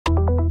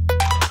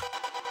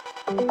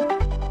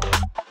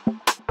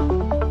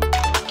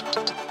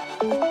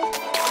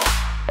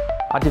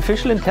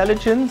Artificial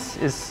intelligence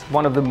is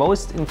one of the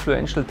most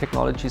influential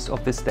technologies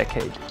of this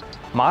decade.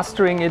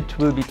 Mastering it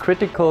will be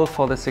critical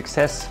for the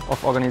success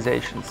of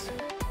organizations.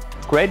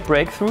 Great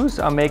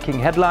breakthroughs are making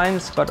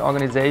headlines, but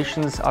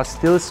organizations are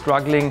still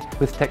struggling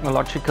with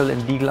technological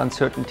and legal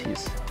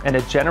uncertainties and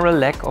a general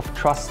lack of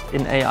trust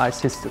in AI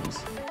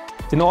systems.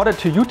 In order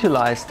to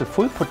utilize the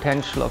full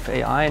potential of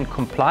AI and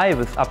comply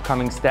with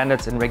upcoming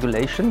standards and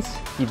regulations,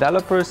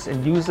 developers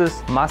and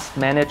users must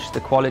manage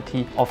the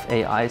quality of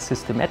AI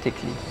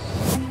systematically.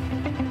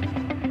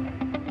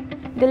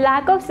 The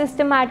lack of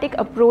systematic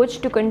approach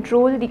to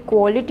control the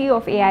quality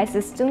of AI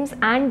systems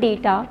and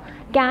data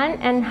can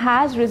and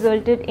has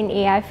resulted in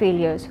AI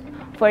failures.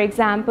 For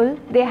example,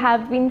 there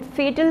have been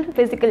fatal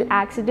physical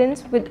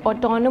accidents with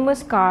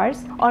autonomous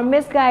cars or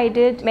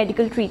misguided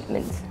medical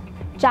treatments,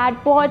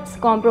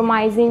 chatbots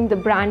compromising the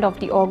brand of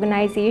the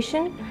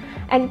organization,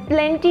 and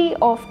plenty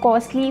of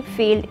costly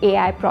failed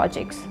AI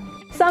projects.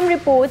 Some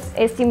reports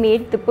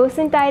estimate the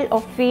percentile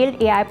of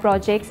failed AI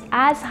projects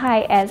as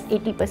high as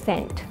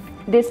 80%.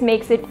 This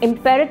makes it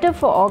imperative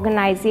for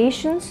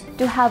organizations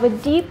to have a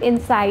deep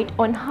insight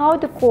on how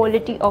the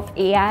quality of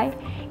AI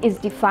is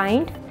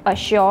defined,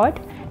 assured,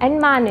 and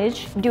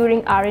managed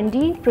during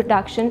R&D,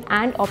 production,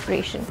 and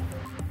operation.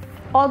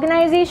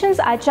 Organizations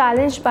are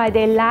challenged by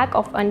their lack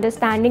of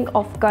understanding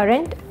of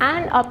current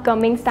and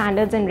upcoming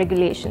standards and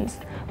regulations.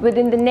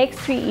 Within the next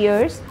 3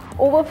 years,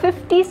 over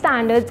 50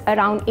 standards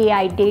around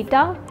AI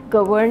data,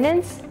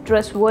 governance,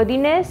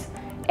 trustworthiness,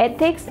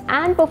 ethics,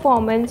 and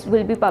performance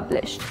will be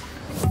published.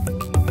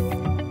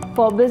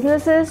 For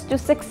businesses to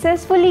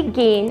successfully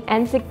gain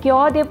and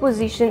secure their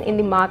position in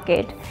the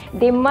market,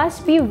 they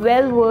must be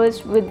well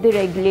versed with the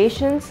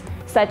regulations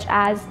such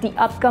as the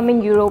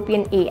upcoming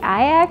European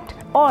AI Act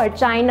or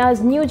China's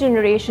new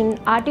generation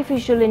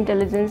artificial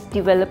intelligence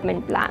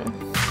development plan.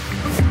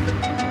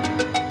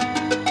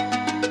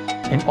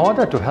 In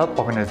order to help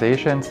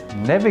organizations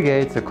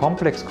navigate the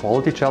complex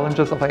quality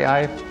challenges of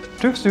AI,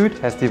 TÜV SÜD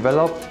has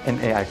developed an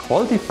AI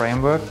quality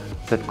framework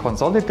that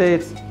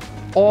consolidates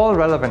all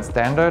relevant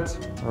standards,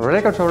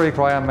 regulatory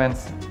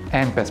requirements,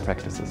 and best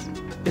practices.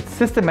 It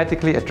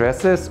systematically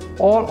addresses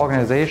all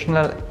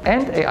organizational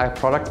and AI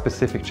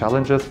product-specific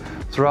challenges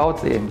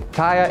throughout the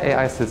entire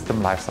AI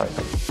system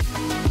lifecycle.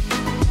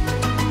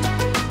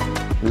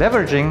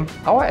 Leveraging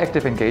our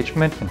active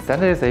engagement in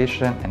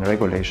standardization and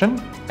regulation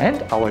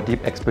and our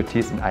deep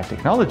expertise in AI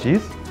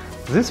technologies,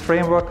 this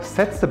framework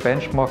sets the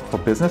benchmark for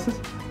businesses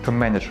to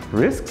manage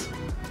risks,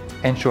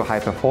 ensure high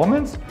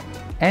performance,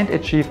 and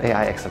achieve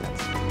AI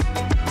excellence.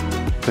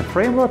 The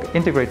framework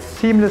integrates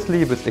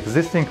seamlessly with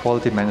existing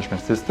quality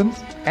management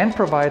systems and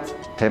provides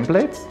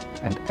templates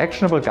and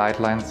actionable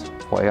guidelines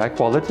for AI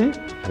quality,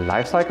 a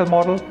lifecycle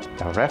model,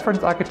 a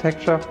reference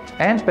architecture,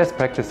 and best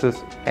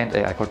practices and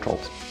AI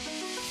controls.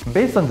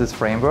 Based on this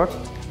framework,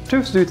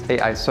 TÜV SÜD's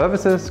AI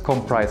services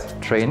comprise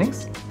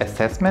trainings,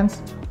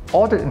 assessments,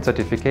 audit and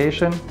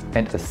certification,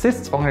 and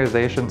assists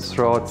organizations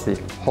throughout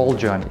the whole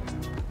journey.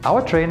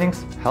 Our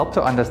trainings help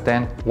to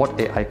understand what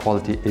AI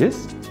quality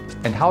is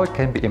and how it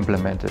can be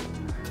implemented,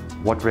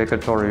 what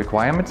regulatory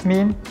requirements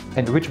mean,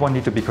 and which one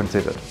need to be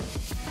considered.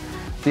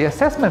 The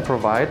assessment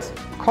provides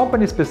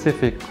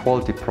company-specific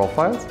quality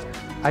profiles,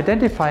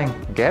 identifying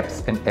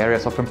gaps and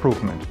areas of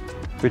improvement,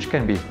 which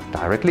can be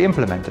directly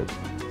implemented.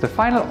 The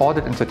final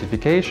audit and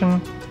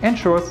certification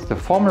ensures the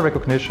formal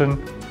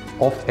recognition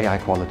of AI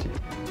quality.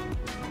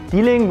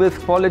 Dealing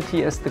with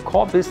quality as the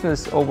core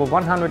business over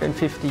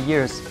 150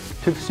 years,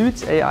 TÜV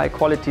SÜD's AI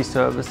quality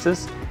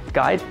services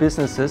guide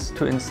businesses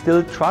to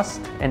instill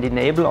trust and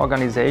enable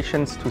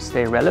organizations to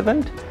stay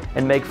relevant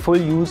and make full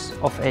use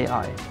of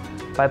AI.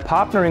 By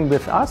partnering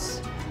with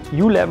us,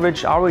 you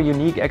leverage our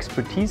unique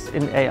expertise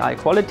in AI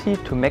quality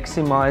to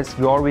maximize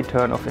your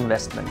return of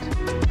investment.